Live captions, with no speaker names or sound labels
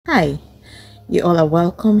Hi, you all are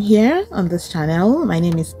welcome here on this channel. My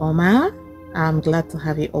name is Oma. I'm glad to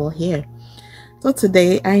have you all here. So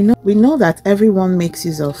today, we know that everyone makes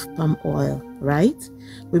use of palm oil, right?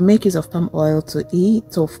 We make use of palm oil to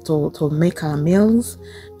eat, to make our meals.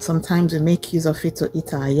 Sometimes we make use of it to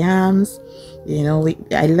eat our yams. You know,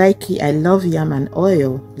 I love yam and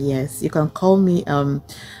oil. Yes, you can call me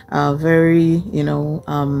a very,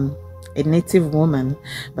 a native woman,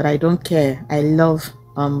 but I don't care. I love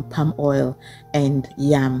palm oil and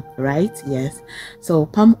yam, right? Yes. So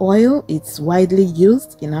palm oil, it's widely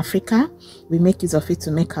used in Africa. We make use of it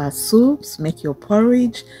to make our soups, make your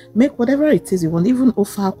porridge, make whatever it is you want, even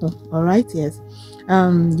ofaku. All right. Yes.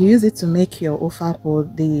 You use it to make your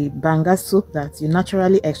ofaku, the banga soup that you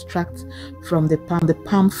naturally extract from the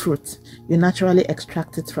palm fruit. You naturally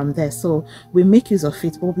extract it from there. So we make use of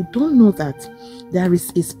it, but we don't know that there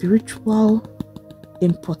is a spiritual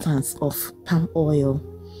importance of palm oil.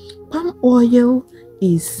 Palm oil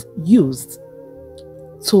is used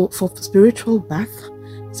for spiritual bath,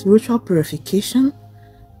 spiritual purification,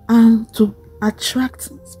 and to attract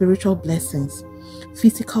spiritual blessings,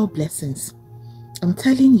 physical blessings. I'm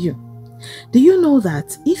telling you, do you know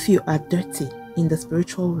that if you are dirty in the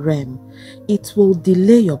spiritual realm, it will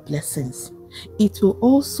delay your blessings? It will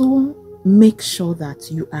also make sure that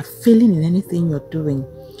you are failing in anything you're doing.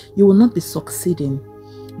 You will not be succeeding.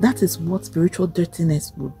 That is what spiritual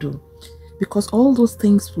dirtiness will do, because all those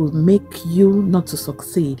things will make you not to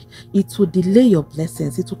succeed. It will delay your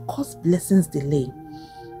blessings. It will cause blessings delay.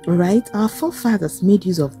 All right, our forefathers made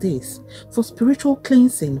use of this for spiritual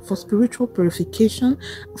cleansing, for spiritual purification,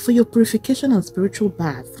 for your purification and spiritual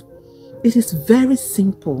bath. It is very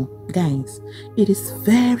simple, guys. It is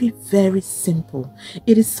very, very simple.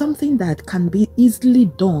 It is something that can be easily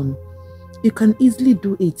done. You can easily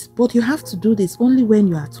do it, but you have to do this only when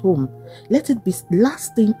you're at home. Let it be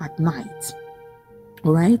last thing at night.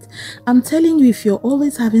 All right, I'm telling you, if you're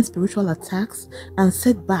always having spiritual attacks and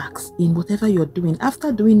setbacks in whatever you're doing,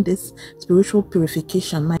 after doing this spiritual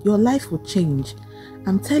purification, your life will change.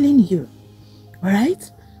 I'm telling you. All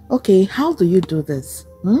right. Okay, how do you do this?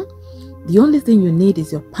 The only thing you need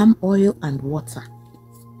is your palm oil and water.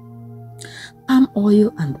 Palm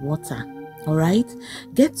oil and water. All right,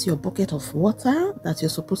 get your bucket of water that you're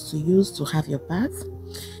supposed to use to have your bath.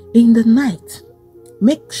 In the night,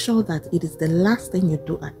 make sure that it is the last thing you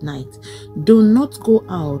do at night. Do not go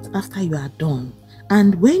out after you are done.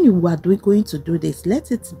 And when you are going to do this, let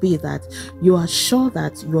it be that you are sure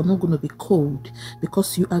that you are not going to be cold,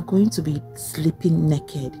 because you are going to be sleeping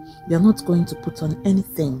naked. You're not going to put on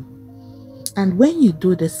anything. And when you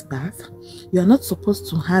do this bath, you are not supposed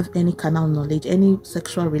to have any carnal knowledge, any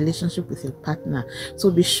sexual relationship with your partner.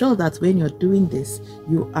 So be sure that when you're doing this,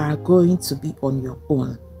 you are going to be on your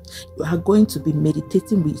own. You are going to be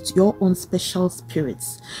meditating with your own special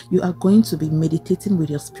spirits. You are going to be meditating with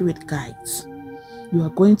your spirit guides. You are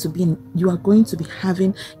going to be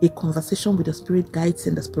having a conversation with the spirit guides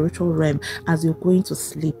in the spiritual realm as you're going to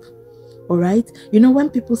sleep. All right. You know, when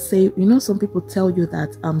people say, some people tell you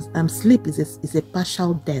that sleep is a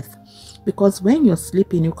partial death, because when you're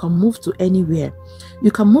sleeping, you can move to anywhere.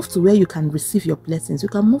 You can move to where you can receive your blessings. You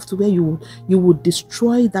can move to where you will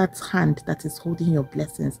destroy that hand that is holding your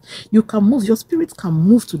blessings. You can move, your spirit can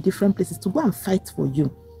move to different places to go and fight for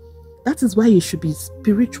you. That is why you should be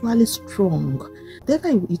spiritually strong.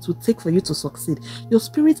 Whatever it will take for you to succeed, your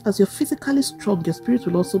spirit, as you're physically strong, your spirit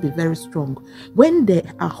will also be very strong. When they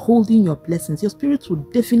are holding your blessings, your spirit will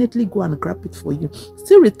definitely go and grab it for you.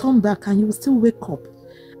 Still return back, and you will still wake up.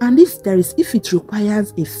 And if it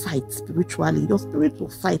requires a fight spiritually, your spirit will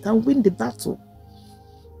fight and win the battle.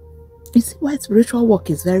 You see why spiritual work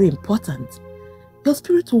is very important. Your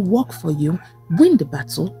spirit will work for you, win the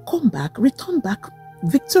battle, come back, return back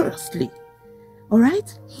victoriously. All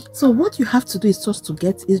right, so what you have to do is just to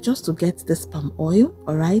get this palm oil.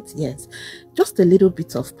 All right, yes, just a little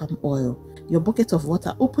bit of palm oil, your bucket of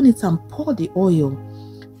water, open it and pour the oil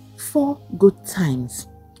 4 good times.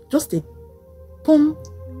 Just a boom,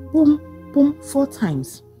 boom, boom 4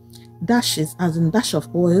 times. Dashes, as in dash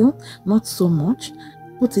of oil, not so much.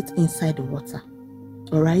 Put it inside the water.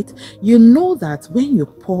 All right, you know that when you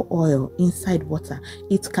pour oil inside water,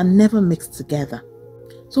 it can never mix together.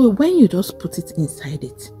 So when you just put it inside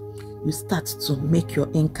it, you start to make your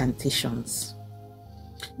incantations.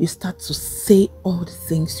 You start to say all the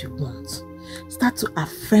things you want. Start to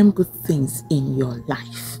affirm good things in your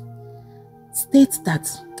life. State that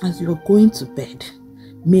as you're going to bed,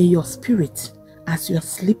 may your spirit, as you're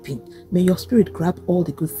sleeping, may your spirit grab all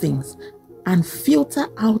the good things and filter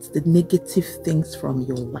out the negative things from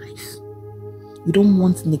your life. You don't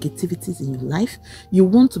want negativities in your life. You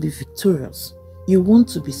want to be victorious. You want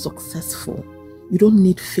to be successful. You don't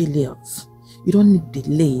need failures. You don't need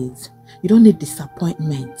delays. You don't need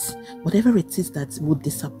disappointments. Whatever it is that would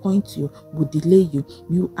disappoint you, would delay you,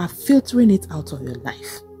 you are filtering it out of your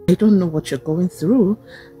life. I don't know what you're going through.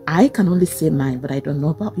 I can only say mine, but I don't know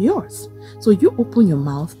about yours. So you open your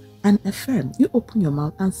mouth and affirm. You open your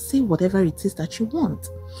mouth and say whatever it is that you want.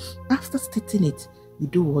 After stating it, you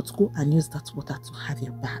do what? Go and use that water to have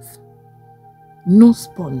your bath. No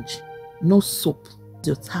sponge, no soap,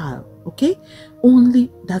 your towel, okay?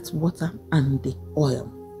 Only that water and the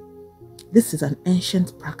oil. This is an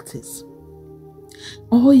ancient practice.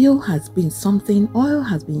 Oil has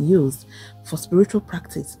been used for spiritual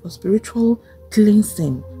practice, for spiritual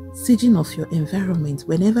cleansing, sieging of your environment.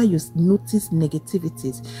 Whenever you notice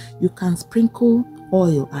negativities, you can sprinkle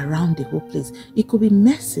oil around the whole place. It could be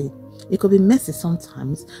messy. It could be messy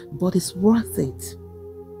sometimes, but it's worth it.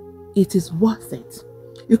 It is worth it.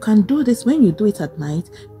 You can do this when you do it at night.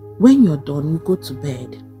 When you're done, you go to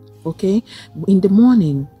bed. Okay? In the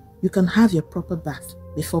morning, you can have your proper bath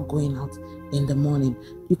before going out in the morning.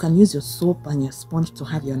 You can use your soap and your sponge to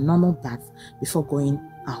have your normal bath before going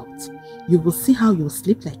out. You will see how you will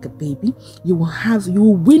sleep like a baby. You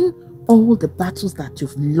will win all the battles that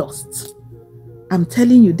you've lost. I'm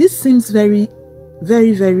telling you, this seems very,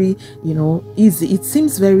 very, easy. It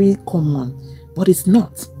seems very common, but it's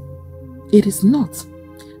not. It is not.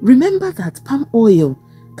 Remember that palm oil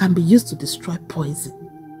can be used to destroy poison.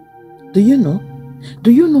 Do you know?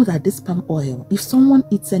 Do you know that this palm oil, if someone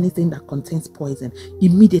eats anything that contains poison,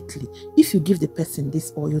 immediately, if you give the person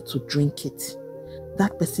this oil to drink it,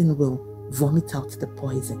 that person will vomit out the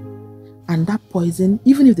poison. And that poison,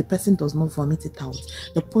 even if the person does not vomit it out,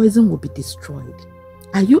 the poison will be destroyed.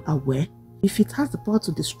 Are you aware? If it has the power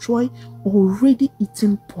to destroy already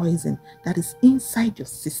eaten poison that is inside your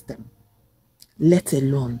system, let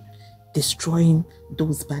alone destroying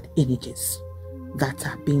those bad energies that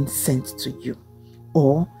are being sent to you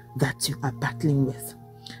or that you are battling with.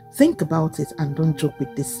 Think about it and don't joke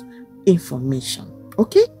with this information,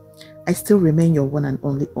 okay? I still remain your one and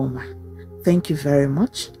only Oma. Thank you very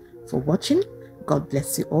much for watching. God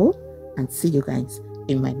bless you all and see you guys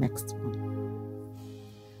in my next one.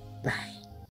 Bye.